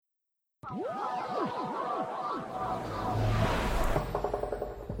Hi,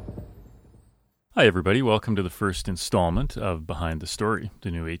 everybody. Welcome to the first installment of Behind the Story,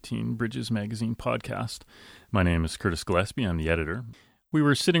 the new 18 Bridges Magazine podcast. My name is Curtis Gillespie. I'm the editor. We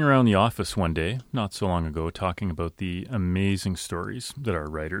were sitting around the office one day, not so long ago, talking about the amazing stories that our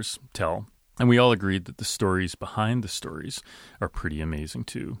writers tell. And we all agreed that the stories behind the stories are pretty amazing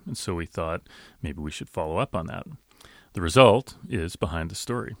too. And so we thought maybe we should follow up on that. The result is Behind the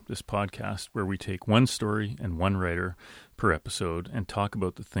Story, this podcast where we take one story and one writer per episode and talk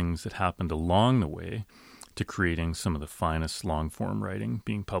about the things that happened along the way to creating some of the finest long-form writing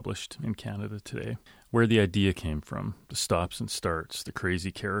being published in Canada today. Where the idea came from, the stops and starts, the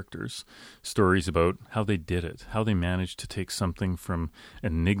crazy characters, stories about how they did it, how they managed to take something from a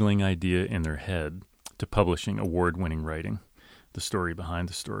niggling idea in their head to publishing award-winning writing, the story behind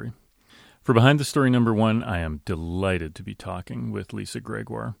the story. For Behind the Story number 1, I am delighted to be talking with Lisa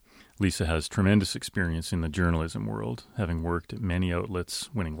Gregoire. Lisa has tremendous experience in the journalism world, having worked at many outlets,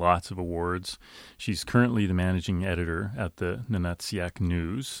 winning lots of awards. She's currently the managing editor at the Nunatsiaq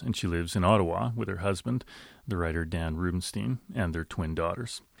News, and she lives in Ottawa with her husband, the writer Dan Rubenstein, and their twin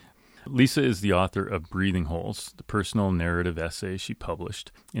daughters. Lisa is the author of Breathing Holes, the personal narrative essay she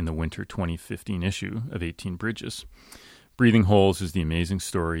published in the winter 2015 issue of 18 Bridges. Breathing Holes is the amazing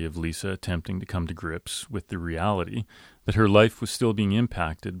story of Lisa attempting to come to grips with the reality that her life was still being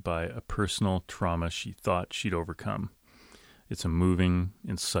impacted by a personal trauma she thought she'd overcome. It's a moving,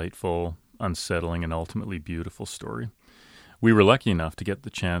 insightful, unsettling, and ultimately beautiful story. We were lucky enough to get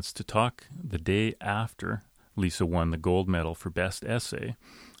the chance to talk the day after Lisa won the gold medal for Best Essay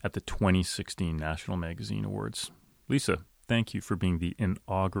at the 2016 National Magazine Awards. Lisa, thank you for being the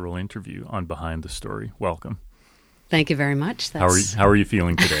inaugural interview on Behind the Story. Welcome. Thank you very much. How are you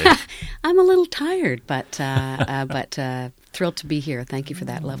feeling today? I'm a little tired, but thrilled to be here. Thank you for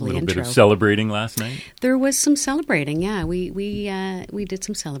that lovely intro. A little bit of celebrating last night? There was some celebrating, yeah. We did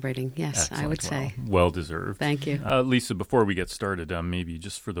some celebrating, yes. Excellent. I would say. Well deserved. Thank you. Lisa, before we get started, maybe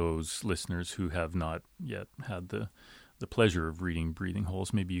just for those listeners who have not yet had the pleasure of reading Breathing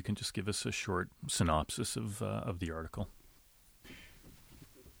Holes, maybe you can just give us a short synopsis of the article.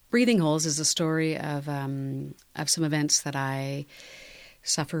 Breathing Holes is a story of some events that I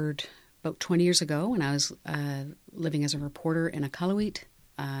suffered about 20 years ago when I was living as a reporter in Iqaluit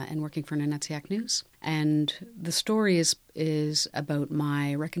and working for Nunatsiaq News. And the story is about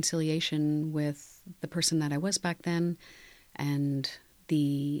my reconciliation with the person that I was back then and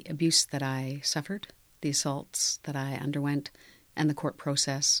the abuse that I suffered, the assaults that I underwent, and the court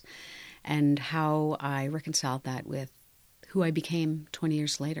process, and how I reconciled that with who I became 20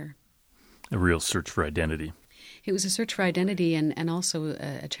 years later. A real search for identity. It was a search for identity and also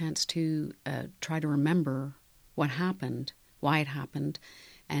a chance to try to remember what happened, why it happened,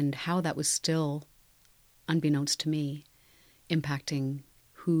 and how that was still, unbeknownst to me, impacting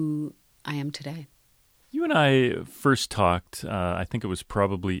who I am today. You and I first talked, I think it was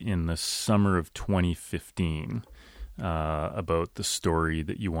probably in the summer of 2015, about the story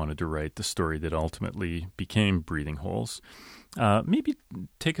that you wanted to write, the story that ultimately became Breathing Holes. Maybe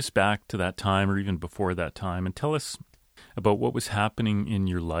take us back to that time or even before that time and tell us about what was happening in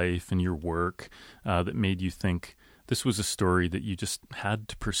your life and your work that made you think this was a story that you just had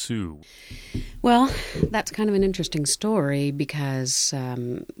to pursue. Well, that's kind of an interesting story because,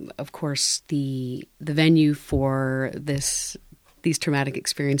 of course, the venue for these traumatic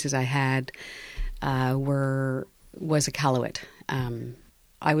experiences I had was Iqaluit.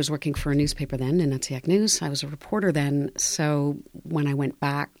 I was working for a newspaper then, Nunatsiaq News. I was a reporter then. So when I went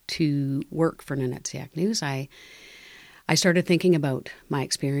back to work for Nunatsiaq News, I started thinking about my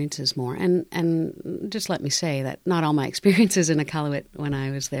experiences more. And just let me say that not all my experiences in Iqaluit when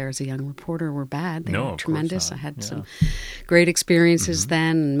I was there as a young reporter were bad. They were tremendous. I had some great experiences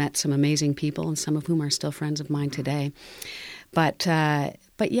then and met some amazing people, and some of whom are still friends of mine today. But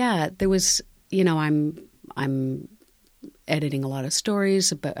yeah, there was, I'm editing a lot of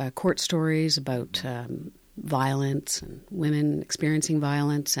stories, about court stories about violence and women experiencing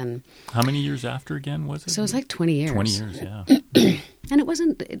violence. And how many years after again was it? So it was like 20 years. 20 years, yeah. And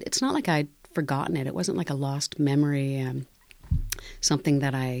it's not like I'd forgotten it. It wasn't like a lost memory, something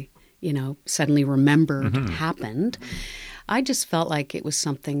that I, suddenly remembered happened. I just felt like it was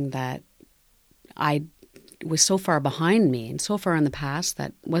something that was so far behind me and so far in the past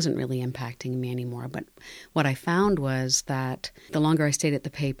that wasn't really impacting me anymore. But what I found was that the longer I stayed at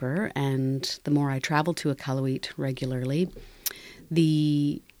the paper and the more I traveled to Iqaluit regularly,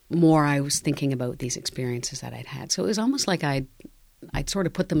 the more I was thinking about these experiences that I'd had. So it was almost like I'd sort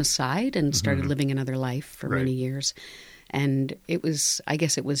of put them aside and started living another life for many years. And I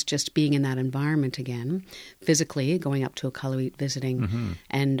guess it was just being in that environment again, physically, going up to Iqaluit, visiting,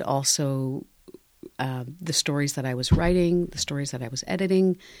 and also the stories that I was writing, the stories that I was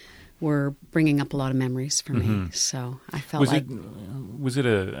editing were bringing up a lot of memories for me. So I felt was it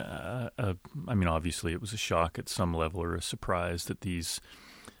I mean, obviously it was a shock at some level, or a surprise that these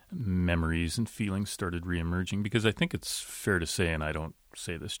memories and feelings started reemerging? Because I think it's fair to say, and I don't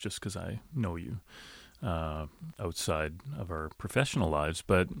say this just because I know you outside of our professional lives,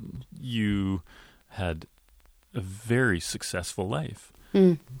 but you had a very successful life.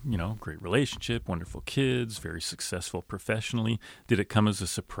 You know, great relationship, wonderful kids, very successful professionally. Did it come as a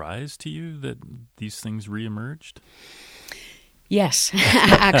surprise to you that these things reemerged? Yes,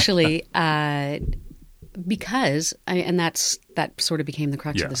 actually, because, and that sort of became the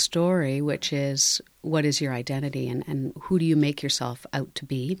crux of the story, which is, what is your identity, and who do you make yourself out to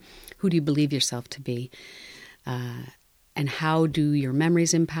be? Who do you believe yourself to be? And how do your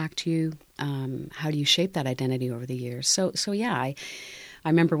memories impact you? How do you shape that identity over the years? So yeah, I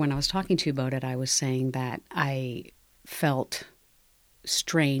remember when I was talking to you about it, I was saying that I felt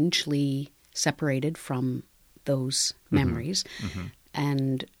strangely separated from those memories.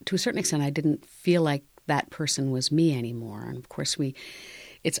 And to a certain extent, I didn't feel like that person was me anymore. And of course,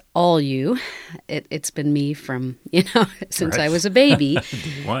 it's all you. It's been me from, since I was a baby.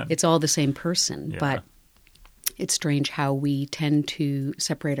 It's all the same person. Yeah. But it's strange how we tend to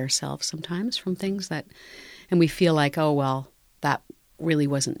separate ourselves sometimes from things and we feel like, oh, well, that really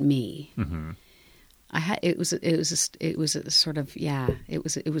wasn't me. It was a sort of, it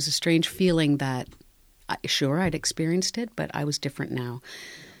was a strange feeling that, sure, I'd experienced it, but I was different now.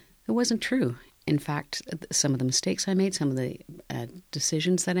 It wasn't true. In fact, some of the mistakes I made, some of the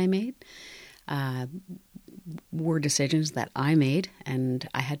decisions that I made were decisions that I made, and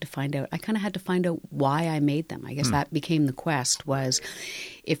I kind of had to find out why I made them. I guess that became the quest, was,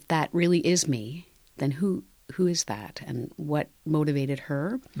 if that really is me, then who is that, and what motivated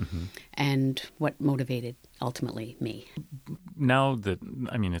her, and what motivated ultimately me. Now that,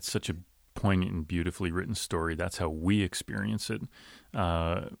 I mean, it's such a poignant and beautifully written story. That's how we experience it.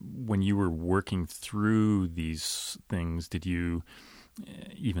 When you were working through these things, did you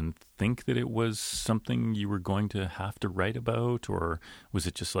even think that it was something you were going to have to write about, or was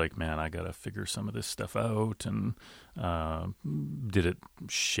it just like, man, I got to figure some of this stuff out? And did it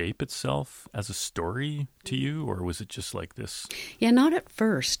shape itself as a story to you, or was it just like this? Yeah, not at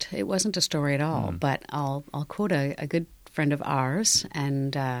first. It wasn't a story at all. But I'll quote a good friend of ours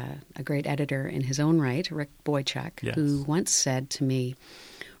and a great editor in his own right, Rick Boychuk, who once said to me,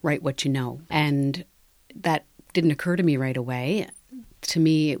 "Write what you know." And that didn't occur to me right away. To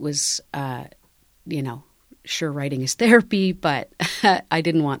me, it was, sure, writing is therapy, but I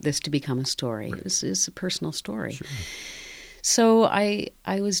didn't want this to become a story. Right. It was a personal story. Sure. So I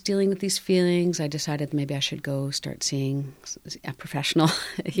was dealing with these feelings. I decided maybe I should go start seeing a professional,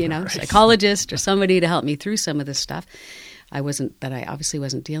 psychologist or somebody to help me through some of this stuff. I obviously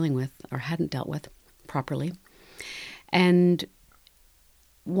wasn't dealing with, or hadn't dealt with properly. And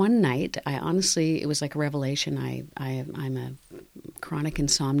one night, it was like a revelation. I'm a chronic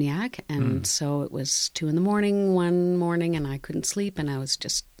insomniac, and so it was 2 a.m. one morning, and I couldn't sleep, and I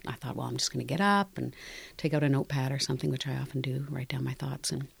thought, well, I'm just going to get up and take out a notepad or something, which I often do, write down my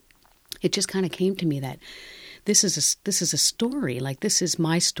thoughts. And it just kind of came to me that this is a story. Like, this is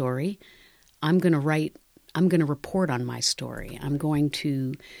my story. I'm going to report on my story. I'm going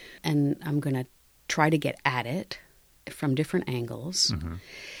to try to get at it from different angles.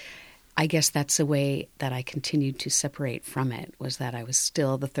 I guess that's the way that I continued to separate from it, was that I was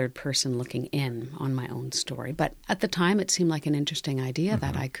still the third person looking in on my own story. But at the time, it seemed like an interesting idea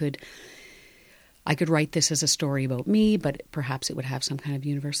that I could write this as a story about me, but perhaps it would have some kind of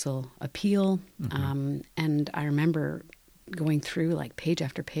universal appeal. And I remember going through like page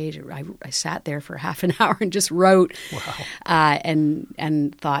after page. I sat there for half an hour and just wrote. Wow.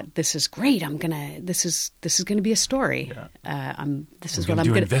 And thought, this is great. This is gonna be a story. Yeah. This is what I'm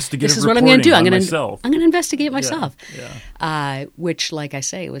going to do. I'm going to investigate myself. Yeah. Which, like I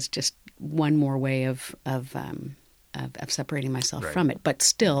say, was just one more way of separating myself from it. But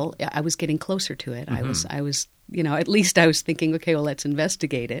still, I was getting closer to it. I was at least I was thinking, okay, well, let's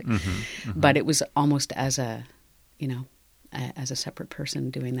investigate it. But it was almost as a separate person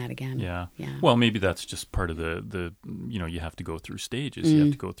doing that again. Yeah. Well, maybe that's just part of the you have to go through stages. You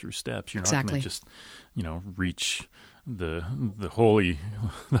have to go through steps. You're not going to just, reach the holy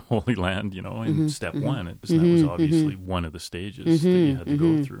land, in step one. That was obviously one of the stages that you had to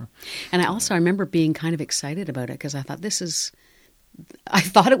go through. And I remember being kind of excited about it, because I thought, this is I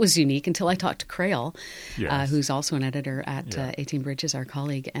thought it was unique until I talked to Crail, Yes. who's also an editor at 18 Bridges, our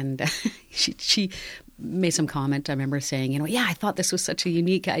colleague, and she made some comment. I remember saying, yeah, I thought this was such a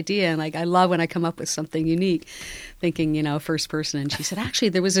unique idea, and like I love when I come up with something unique, thinking, first person. And she said, actually,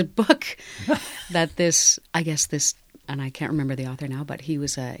 there was a book that this, and I can't remember the author now, but he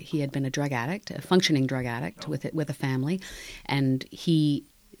had been a drug addict, a functioning drug addict with a family, and he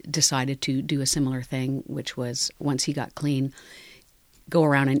decided to do a similar thing, which was once he got clean, go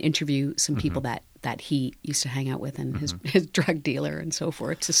around and interview some people that he used to hang out with and his drug dealer and so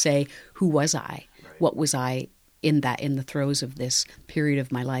forth, to say, who was I? Right. What was I in the throes of this period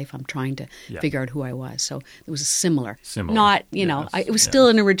of my life? I'm trying to figure out who I was. So it was a similar. Not, it was still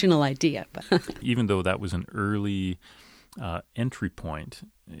an original idea. But even though that was an early entry point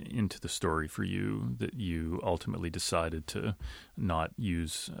into the story for you, that you ultimately decided to not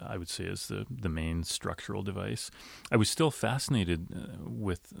use, I would say, as the main structural device, I was still fascinated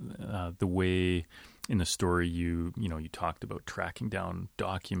with the way in the story you talked about tracking down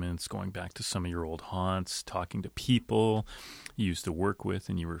documents, going back to some of your old haunts, talking to people you used to work with,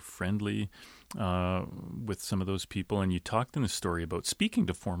 and you were friendly with some of those people. And you talked in the story about speaking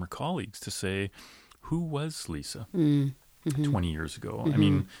to former colleagues to say, who was Lisa 20 years ago? I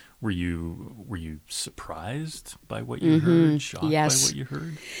mean, were you surprised by what you heard, shocked by what you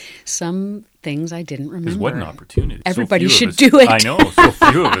heard? Some things I didn't remember. Because what an opportunity. Everybody should do it. I know, so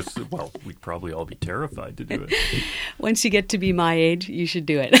few of us. Well, we'd probably all be terrified to do it. Once you get to be my age, you should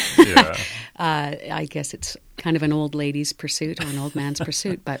do it. Yeah. I guess it's kind of an old lady's pursuit or an old man's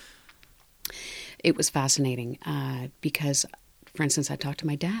pursuit, but it was fascinating because, for instance, I talked to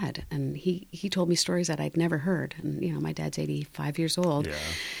my dad, and he told me stories that I'd never heard. And, my dad's 85 years old,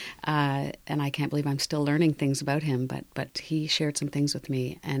 and I can't believe I'm still learning things about him, but he shared some things with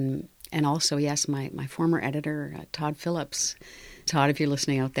me. And also, yes, my former editor, Todd Phillips. Todd, if you're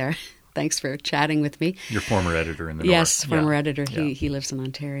listening out there, thanks for chatting with me. Your former editor in the Yes, North. former editor. He lives in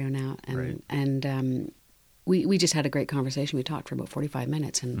Ontario now. And we just had a great conversation. We talked for about 45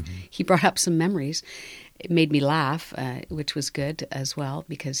 minutes, and he brought up some memories. It made me laugh, which was good as well,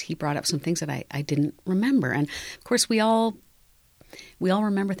 because he brought up some things that I didn't remember. And of course, we all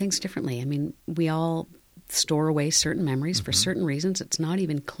remember things differently. I mean, we all store away certain memories for certain reasons. It's not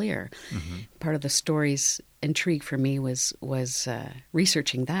even clear. Part of the story's intrigue for me was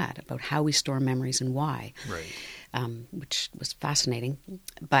researching that, about how we store memories and why, which was fascinating.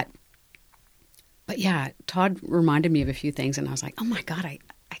 But yeah, Todd reminded me of a few things, and I was like, oh my God, I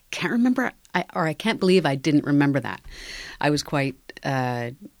can't remember, I can't believe I didn't remember that. I was quite,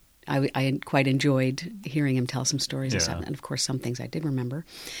 I quite enjoyed hearing him tell some stories and stuff, and of course some things I did remember.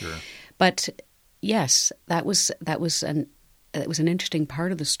 Sure. But yes, that was an interesting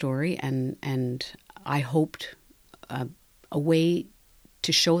part of the story, and I hoped a way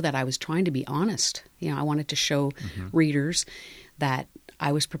to show that I was trying to be honest. I wanted to show readers that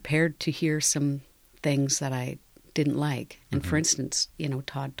I was prepared to hear some things that I didn't like. And for instance,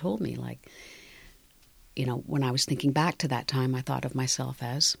 Todd told me, like, when I was thinking back to that time, I thought of myself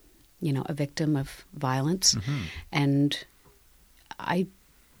as, a victim of violence. And I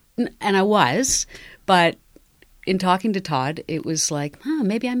was, but in talking to Todd, it was like,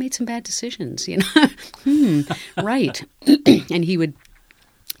 maybe I made some bad decisions, right. And he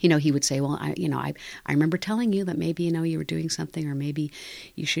would say, well, I remember telling you that maybe, you were doing something, or maybe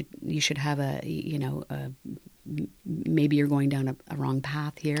you should have maybe you're going down a wrong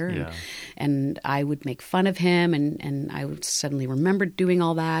path here. Yeah. And I would make fun of him, and I would suddenly remember doing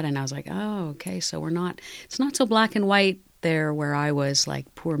all that. And I was like, oh, okay, so it's not so black and white there, where I was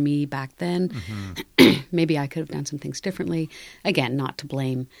like, poor me back then. Maybe I could have done some things differently. Again, not to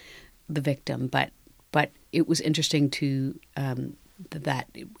blame the victim, but it was interesting to, that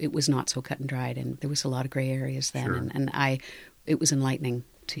it was not so cut and dried, and there was a lot of gray areas then. Sure. And it was enlightening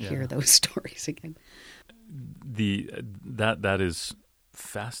to hear those stories again. That is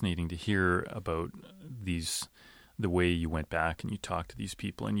fascinating to hear about the way you went back and you talked to these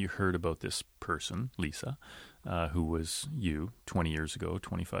people and you heard about this person, Lisa, who was you 20 years ago,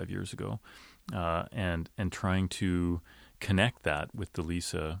 25 years ago, and trying to connect that with the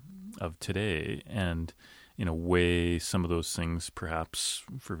Lisa of today. And in a way, some of those things, perhaps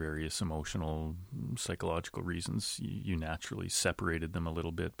for various emotional, psychological reasons, you naturally separated them a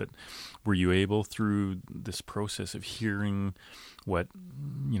little bit. But were you able, through this process of hearing what,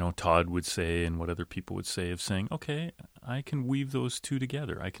 Todd would say and what other people would say, of saying, okay, I can weave those two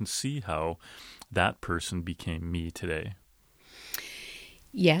together. I can see how that person became me today?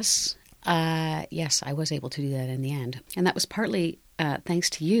 Yes. Yes, I was able to do that in the end. And that was partly thanks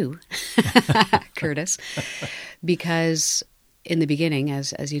to you, Curtis, because in the beginning,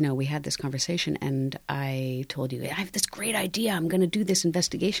 as you know, we had this conversation, and I told you, I have this great idea. I'm going to do this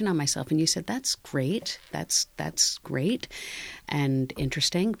investigation on myself. And you said, that's great. That's great and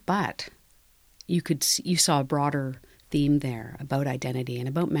interesting. But you saw a broader theme there about identity and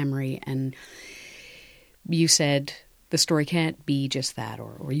about memory. And you said the story can't be just that,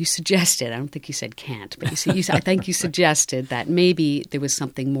 or you suggested, I don't think you said can't, but I think you suggested that maybe there was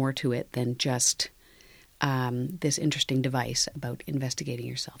something more to it than just this interesting device about investigating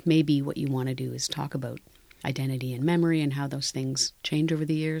yourself. Maybe what you want to do is talk about identity and memory and how those things change over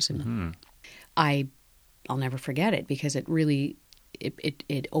the years. And I'll never forget it, because it really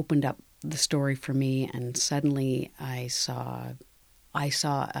it opened up the story for me, and suddenly I saw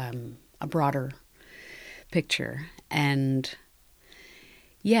a broader picture. And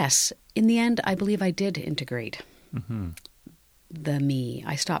yes, in the end, I believe I did integrate the me.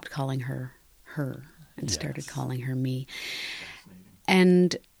 I stopped calling her and started calling her me.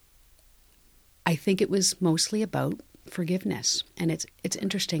 And I think it was mostly about forgiveness. And it's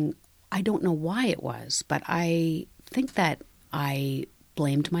interesting. I don't know why it was, but I think that I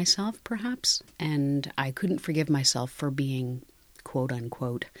blamed myself, perhaps, and I couldn't forgive myself for being, quote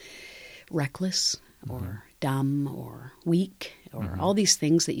unquote, reckless or dumb or weak or all these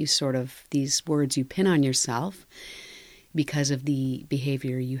things that these words you pin on yourself because of the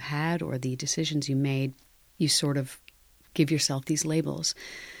behavior you had or the decisions you made. You sort of give yourself these labels.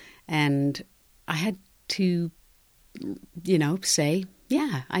 And I had to, say,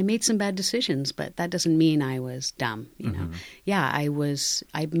 yeah, I made some bad decisions, but that doesn't mean I was dumb, you know. Yeah, I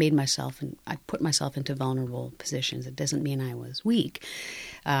made myself, and I put myself into vulnerable positions. It doesn't mean I was weak.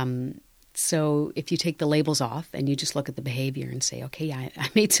 So if you take the labels off and you just look at the behavior and say, okay, I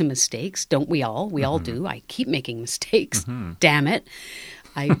made some mistakes. Don't we all? We all do. I keep making mistakes. Damn it.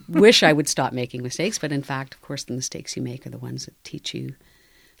 I wish I would stop making mistakes. But in fact, of course, the mistakes you make are the ones that teach you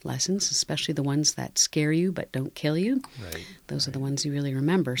lessons, especially the ones that scare you but don't kill you. Right. Those are the ones you really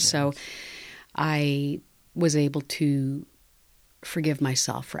remember. Yes. So I was able to forgive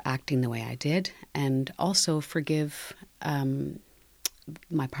myself for acting the way I did, and also forgive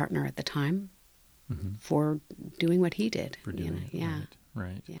my partner at the time for doing what he did.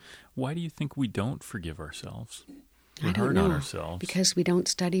 Right. Yeah. Why do you think we don't forgive ourselves? I don't know. On ourselves? Because we don't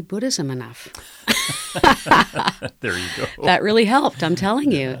study Buddhism enough. There you go. That really helped, I'm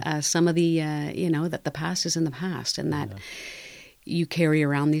telling you. Some of the, that the past is in the past, and that you carry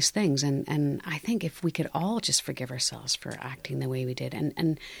around these things. And I think if we could all just forgive ourselves for acting the way we did,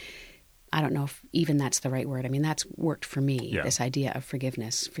 and I don't know if even that's the right word. I mean, that's worked for me, this idea of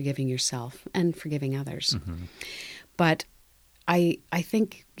forgiveness, forgiving yourself and forgiving others. But I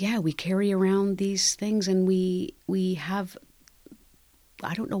think, we carry around these things, and we have,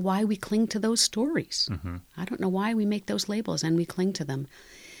 I don't know why we cling to those stories. I don't know why we make those labels and we cling to them.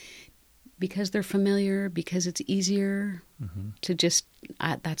 Because they're familiar, because it's easier to just,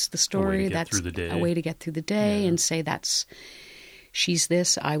 that's the story, that's a way to get through the day and say she's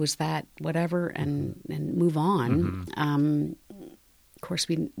this, I was that, whatever, and move on. Of course,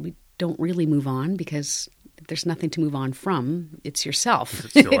 we don't really move on, because there's nothing to move on from. It's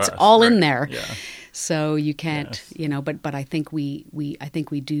yourself. It's all in there. Yeah. So you can't, but I think we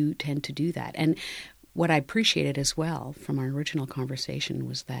do tend to do that. And what I appreciated as well from our original conversation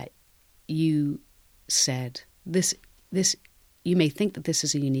was that you said this you may think that this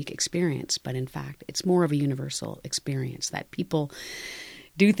is a unique experience, but in fact, it's more of a universal experience, that people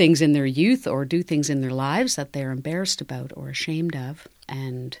do things in their youth or do things in their lives that they're embarrassed about or ashamed of.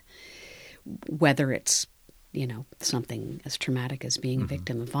 And whether it's, something as traumatic as being a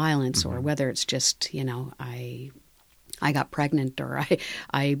victim of violence, or whether it's just, I got pregnant, or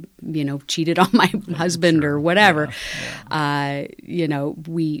I cheated on my husband, or whatever.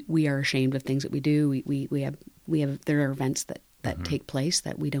 We are ashamed of things that we do. We have there are events that take place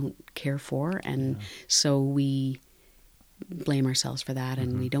that we don't care for, and so we blame ourselves for that,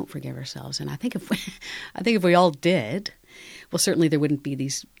 and we don't forgive ourselves. And I think if we all did, well, certainly there wouldn't be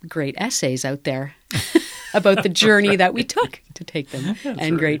these great essays out there about the journey that we took to take them,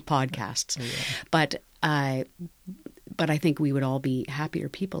 and great podcasts. But I think we would all be happier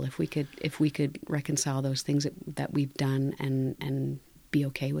people if we could reconcile those things that we've done and be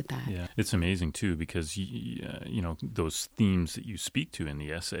okay with that. Yeah, it's amazing too, because those themes that you speak to in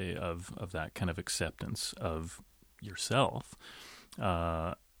the essay of that kind of acceptance of yourself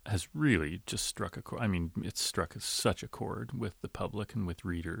has really just struck a chord. I mean, it's struck such a chord with the public and with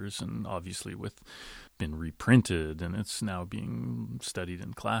readers, and obviously been reprinted, and it's now being studied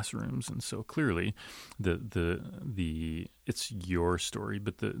in classrooms. And so clearly, it's your story,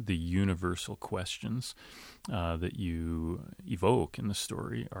 but the universal questions that you evoke in the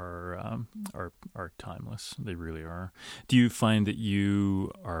story are timeless. They really are. Do you find that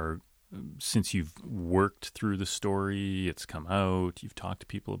you are, since you've worked through the story, it's come out, you've talked to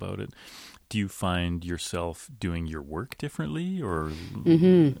people about it, do you find yourself doing your work differently, or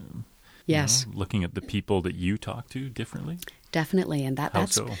yes, looking at the people that you talk to differently? Definitely, and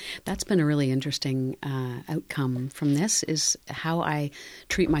that's been a really interesting outcome from this, is how I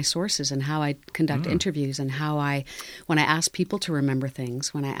treat my sources and how I conduct interviews, and how when I ask people to remember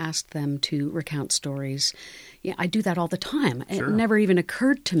things, when I ask them to recount stories, I do that all the time. Sure. It never even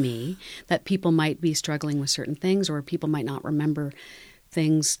occurred to me that people might be struggling with certain things, or people might not remember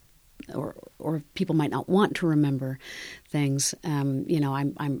things, or people might not want to remember things. I'm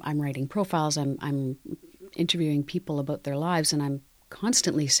writing profiles. I'm interviewing people about their lives, and I'm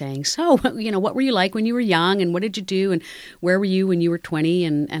constantly saying, so, what were you like when you were young, and what did you do, and where were you when you were 20,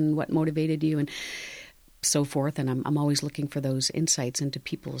 and what motivated you, and so forth. And I'm always looking for those insights into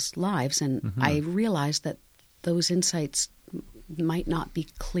people's lives, and I realized that those insights might not be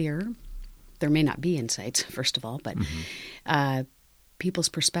clear. There may not be insights, first of all, but people's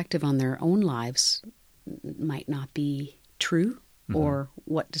perspective on their own lives might not be true. Or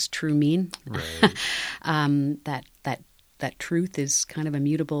what does true mean? Right. That truth is kind of a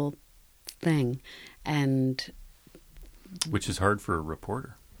mutable thing, and which is hard for a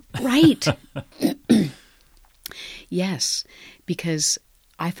reporter. Right. Yes, because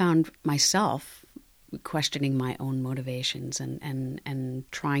I found myself questioning my own motivations and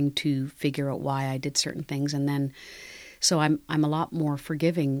trying to figure out why I did certain things, and then. So I'm a lot more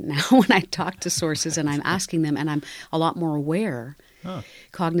forgiving now when I talk to sources, and I'm asking them, and I'm a lot more aware,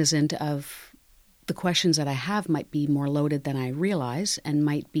 cognizant of the questions that I have might be more loaded than I realize, and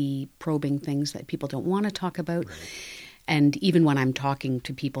might be probing things that people don't want to talk about. Right. And even when I'm talking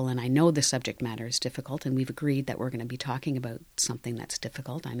to people and I know the subject matter is difficult, and we've agreed that we're going to be talking about something that's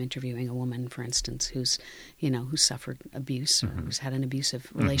difficult. I'm interviewing a woman, for instance, who's suffered abuse or who's had an abusive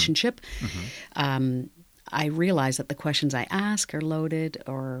relationship. I realize that the questions I ask are loaded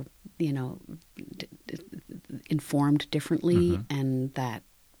or, informed differently, and that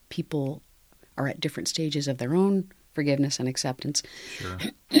people are at different stages of their own forgiveness and acceptance. Sure.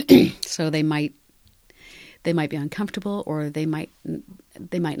 So they might be uncomfortable, or they might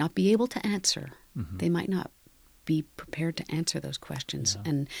not be able to answer. They might not be prepared to answer those questions,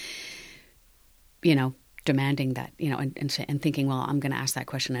 and demanding that, and thinking, well, I'm going to ask that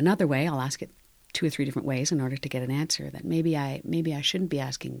question another way. I'll ask it 2 or 3 different ways in order to get an answer. That maybe I shouldn't be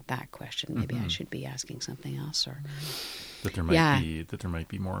asking that question. Maybe I should be asking something else, or that there might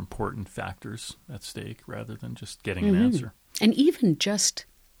be more important factors at stake rather than just getting an answer. And even just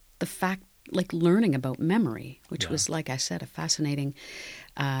the fact, like learning about memory, which was, like I said, a fascinating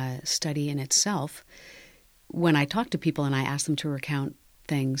study in itself. When I talk to people and I ask them to recount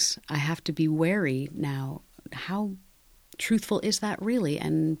things, I have to be wary now. How truthful is that really?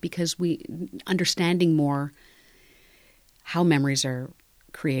 And because understanding more how memories are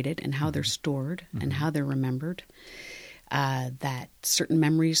created and how they're stored and how they're remembered, that certain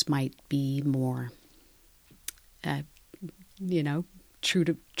memories might be more, true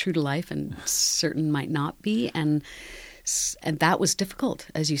to life, and certain might not be. And that was difficult.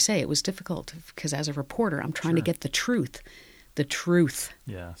 As you say, it was difficult because as a reporter, I'm trying to get the truth. The truth.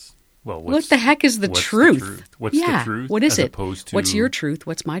 Yes. Well, what the heck is the truth? What's the truth? What is it? What's your truth?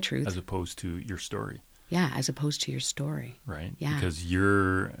 What's my truth? As opposed to your story. Yeah, as opposed to your story. Right. Yeah. Because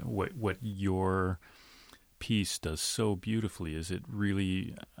what your piece does so beautifully is it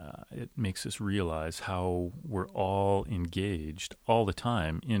really it makes us realize how we're all engaged all the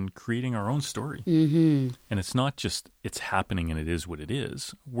time in creating our own story. And it's not just it's happening and it is what it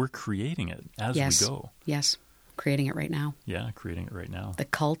is. We're creating it as we go. Yes. Creating it right now. Yeah, creating it right now. The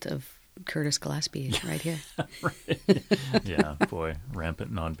cult of Curtis Gillespie right here. Right. Yeah, boy,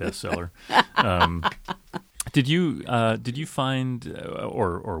 rampant non-bestseller. Did you find,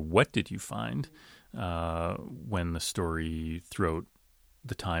 or what did you find when the story, throughout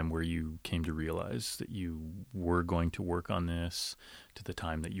the time where you came to realize that you were going to work on this, to the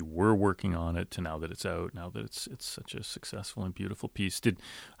time that you were working on it, to now that it's out, now that it's such a successful and beautiful piece?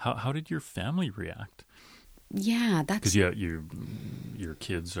 How did your family react? Yeah, that's... Because your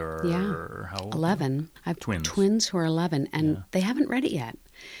kids are how old? 11. I have twins who are 11, and they haven't read it yet.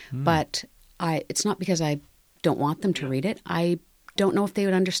 But it's not because I don't want them to read it. I don't know if they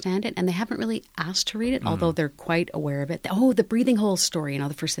would understand it, and they haven't really asked to read it, although they're quite aware of it. Oh, the breathing hole story,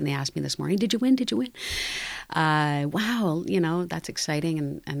 the first thing they asked me this morning, did you win? Wow, that's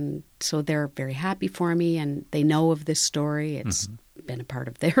exciting. And so they're very happy for me, and they know of this story. It's been a part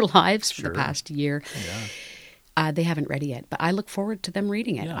of their lives for the past year. Yeah. They haven't read it yet, but I look forward to them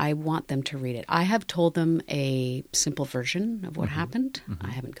reading it. Yeah. I want them to read it. I have told them a simple version of what happened. I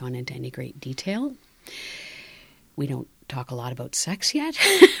haven't gone into any great detail. We don't talk a lot about sex yet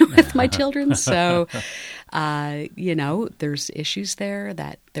with my children. So, there's issues there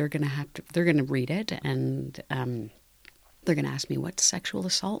that they're going to read it, and they're going to ask me, what's sexual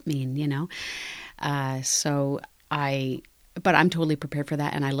assault mean, but I'm totally prepared for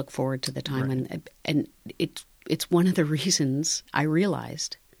that. And I look forward to the time. Right. And it's one of the reasons I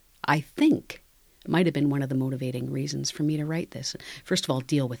realized, I think, might have been one of the motivating reasons for me to write this. First of all,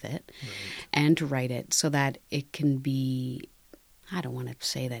 deal with it, and to write it so that it can be, I don't want to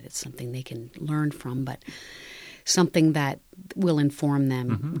say that it's something they can learn from, but something that will inform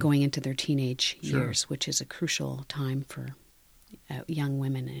them going into their teenage years, which is a crucial time for young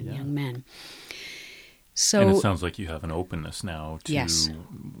women and young men. So, and it sounds like you have an openness now to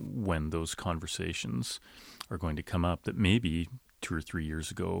when those conversations are going to come up that maybe 2 or 3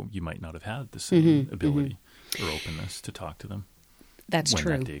 years ago, you might not have had the same ability or openness to talk to them. That's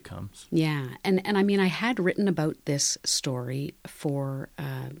true. When that day comes. Yeah. And I mean, I had written about this story for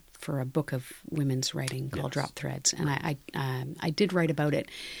a book of women's writing called Drop Threads. And I did write about it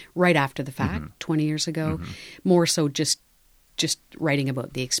right after the fact, 20 years ago, more so just writing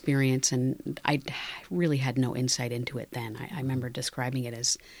about the experience. And I really had no insight into it then. I remember describing it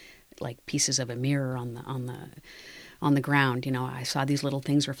as like pieces of a mirror on the ground. I saw these little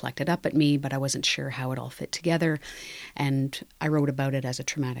things reflected up at me, but I wasn't sure how it all fit together. And I wrote about it as a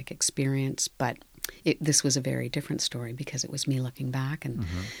traumatic experience, but this was a very different story because it was me looking back and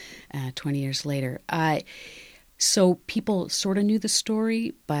 20 years later. So people sort of knew the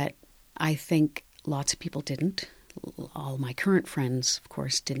story, but I think lots of people didn't. All my current friends, of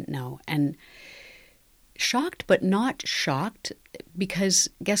course, didn't know. And shocked, but not shocked, because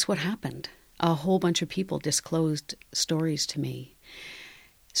guess what happened? A whole bunch of people disclosed stories to me,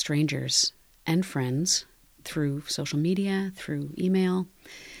 strangers and friends, through social media, through email,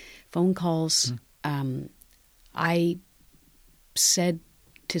 phone calls. I said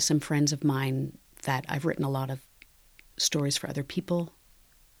to some friends of mine that I've written a lot of stories for other people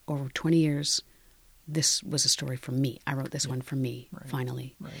over 20 years. This was a story for me. I wrote this one for me,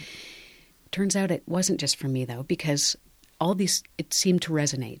 finally. Right. Turns out it wasn't just for me, though, because all these, it seemed to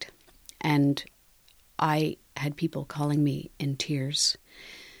resonate. And I had people calling me in tears,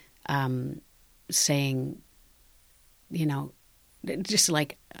 saying, just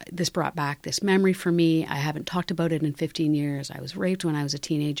like, this brought back this memory for me. I haven't talked about it in 15 years. I was raped when I was a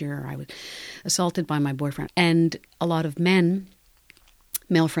teenager. I was assaulted by my boyfriend. And a lot of men,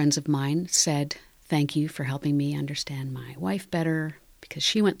 male friends of mine, said, thank you for helping me understand my wife better because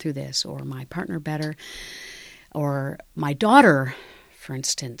she went through this, or my partner better, or my daughter, for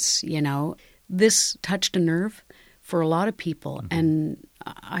instance. This touched a nerve for a lot of people, and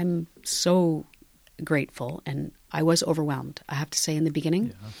I'm so grateful. And I was overwhelmed, I have to say, in the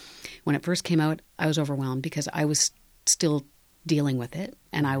beginning. When it first came out, I was overwhelmed because I was still dealing with it,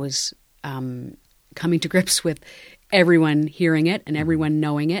 and I was coming to grips with everyone hearing it and everyone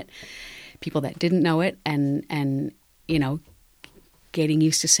knowing it, people that didn't know it, and getting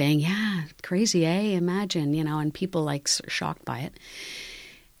used to saying, yeah, crazy, imagine, and people like shocked by it.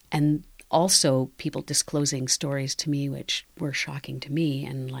 And also people disclosing stories to me which were shocking to me,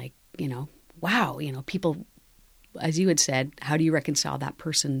 and like, wow, people, as you had said, how do you reconcile that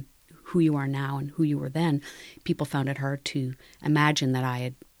person, who you are now and who you were then? People found it hard to imagine that I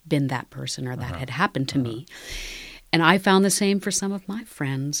had been that person or that had happened to me. And I found the same for some of my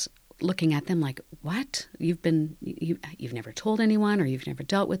friends, looking at them like, what? You've never told anyone, or you've never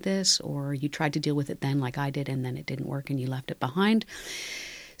dealt with this, or you tried to deal with it then like I did, and then it didn't work and you left it behind.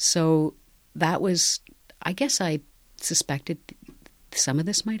 So that was, I guess I suspected some of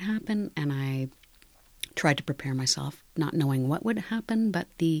this might happen, and I tried to prepare myself, not knowing what would happen, but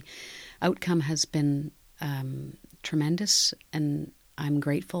the outcome has been tremendous, and I'm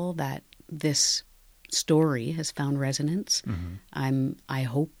grateful that this story has found resonance. I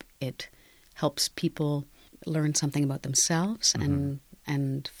hope it helps people learn something about themselves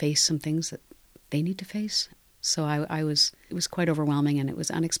and face some things that they need to face. So it was quite overwhelming, and it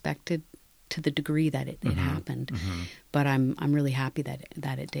was unexpected to the degree that it happened. But I'm really happy that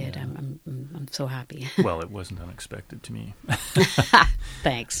it did. Yeah. I'm so happy. Well, it wasn't unexpected to me.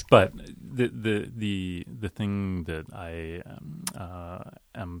 Thanks. But the thing that I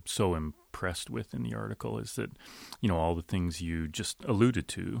am so impressed with in the article is that, all the things you just alluded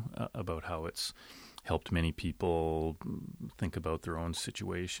to about how it's helped many people think about their own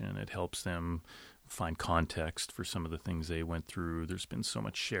situation. It helps them find context for some of the things they went through. There's been so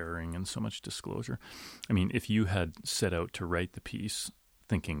much sharing and so much disclosure. I mean, if you had set out to write the piece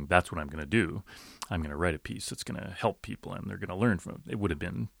thinking that's what I'm going to do, I'm going to write a piece that's going to help people and they're going to learn from it, it would have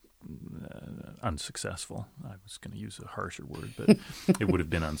been unsuccessful. I was going to use a harsher word, but it would have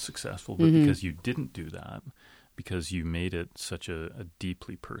been unsuccessful. But because you didn't do that, because you made it such a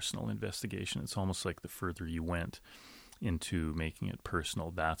deeply personal investigation, it's almost like the further you went into making it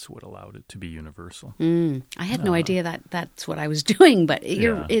personal, that's what allowed it to be universal. I had no idea that that's what I was doing, but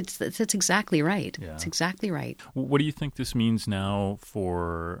it's exactly right. Yeah. It's exactly right. What do you think this means now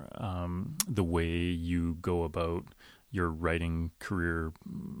for the way you go about your writing career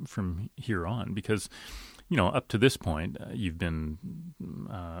from here on? Because, up to this point, you've been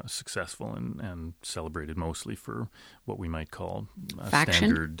successful and celebrated mostly for what we might call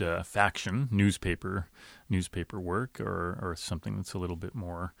standard faction newspaper work, or something that's a little bit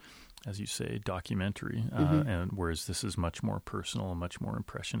more, as you say, documentary. And whereas this is much more personal, much more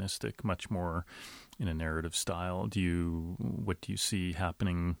impressionistic, much more in a narrative style. What do you see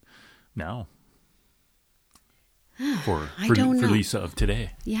happening now for Lisa of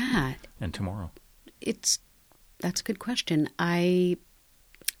today? Yeah, and tomorrow. That's a good question. I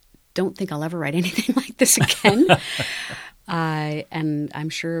don't think I'll ever write anything like this again. And I'm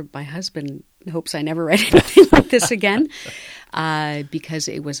sure my husband hopes I never write anything like this again, because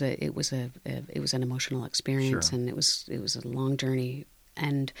it was an emotional experience. Sure. And it was a long journey.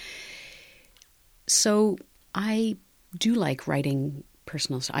 And so I do like writing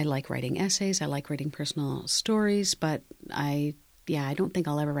I like writing essays. I like writing personal stories, but I don't think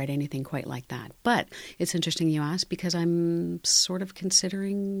I'll ever write anything quite like that. But it's interesting you ask, because I'm sort of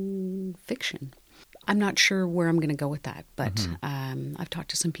considering fiction. I'm not sure where I'm going to go with that, but I've talked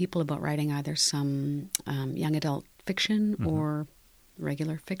to some people about writing either some young adult fiction or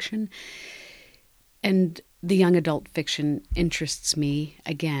regular fiction. And the young adult fiction interests me,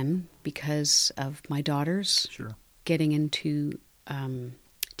 again, because of my daughters getting into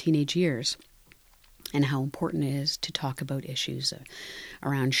teenage years, and how important it is to talk about issues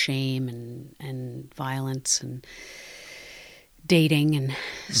around shame and violence and dating and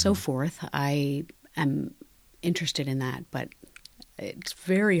so forth. I am interested in that, but it's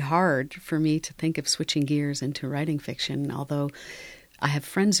very hard for me to think of switching gears into writing fiction, although I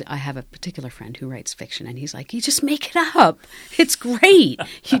have a particular friend who writes fiction, and he's like, you just make it up. It's great.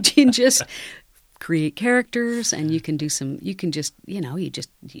 You can just create characters, and you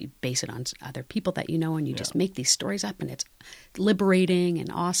base it on other people that you know, and you just make these stories up, and it's liberating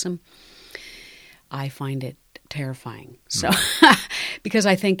and awesome. I find it terrifying. So, because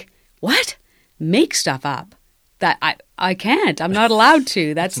I think, what? Make stuff up? That I can't. I'm not allowed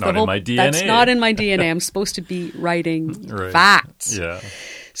to. That's not in my DNA. That's not in my DNA. I'm supposed to be writing facts. Yeah.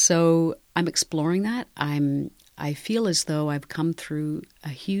 So I'm exploring that. I feel as though I've come through a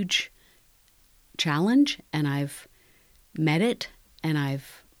huge challenge, and I've met it, and I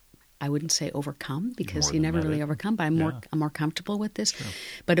wouldn't say overcome, because you never really overcome, but I'm more comfortable with this. Sure.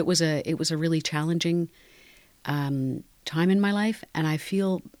 But it was a really challenging time in my life, and I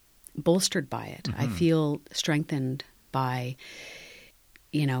feel bolstered by it. I feel strengthened by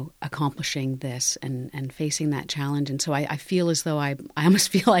accomplishing this and facing that challenge. And so I feel as though I almost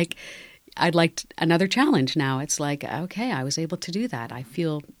feel like I'd like another challenge now. It's like, okay, I was able to do that. I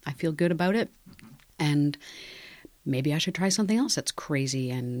feel good about it. And maybe I should try something else that's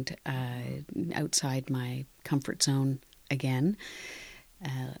crazy and outside my comfort zone again,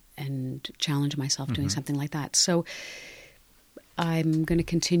 and challenge myself doing something like that. So I'm going to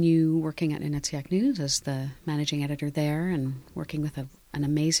continue working at Inatsiak News as the managing editor there, and working with an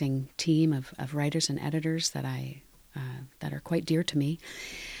amazing team of writers and editors that are quite dear to me.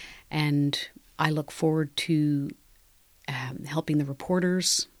 And I look forward to helping the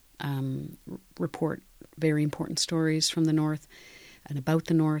reporters report very important stories from the North and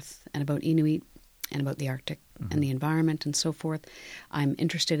about Inuit and about the Arctic and the environment and so forth. I'm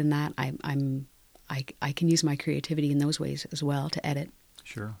interested in that. I can use my creativity in those ways as well to edit,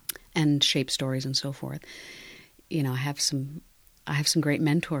 and shape stories and so forth. I have some great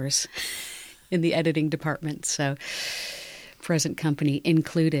mentors in the editing department, so present company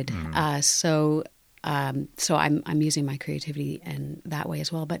included. So I'm using my creativity in that way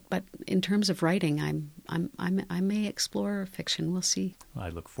as well. But in terms of writing, I may explore fiction. We'll see. I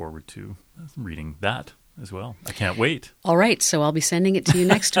look forward to reading that as well. I can't wait. All right, so I'll be sending it to you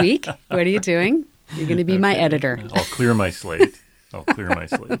next week. What are you doing? You're going to be my editor. I'll clear my slate.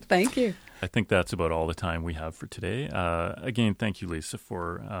 Thank you. I think that's about all the time we have for today. Again, thank you, Lisa,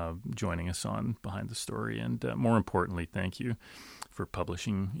 for joining us on Behind the Story. And more importantly, thank you for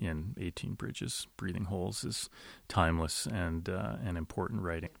publishing in 18 Bridges. Breathing Holes is timeless and important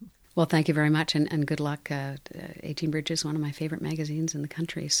writing. Well, thank you very much, and good luck. 18 Bridges is one of my favorite magazines in the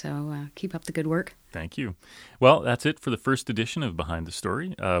country, so keep up the good work. Thank you. Well, that's it for the first edition of Behind the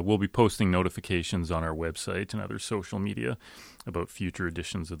Story. We'll be posting notifications on our website and other social media about future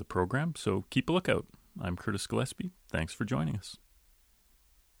editions of the program, so keep a lookout. I'm Curtis Gillespie. Thanks for joining us.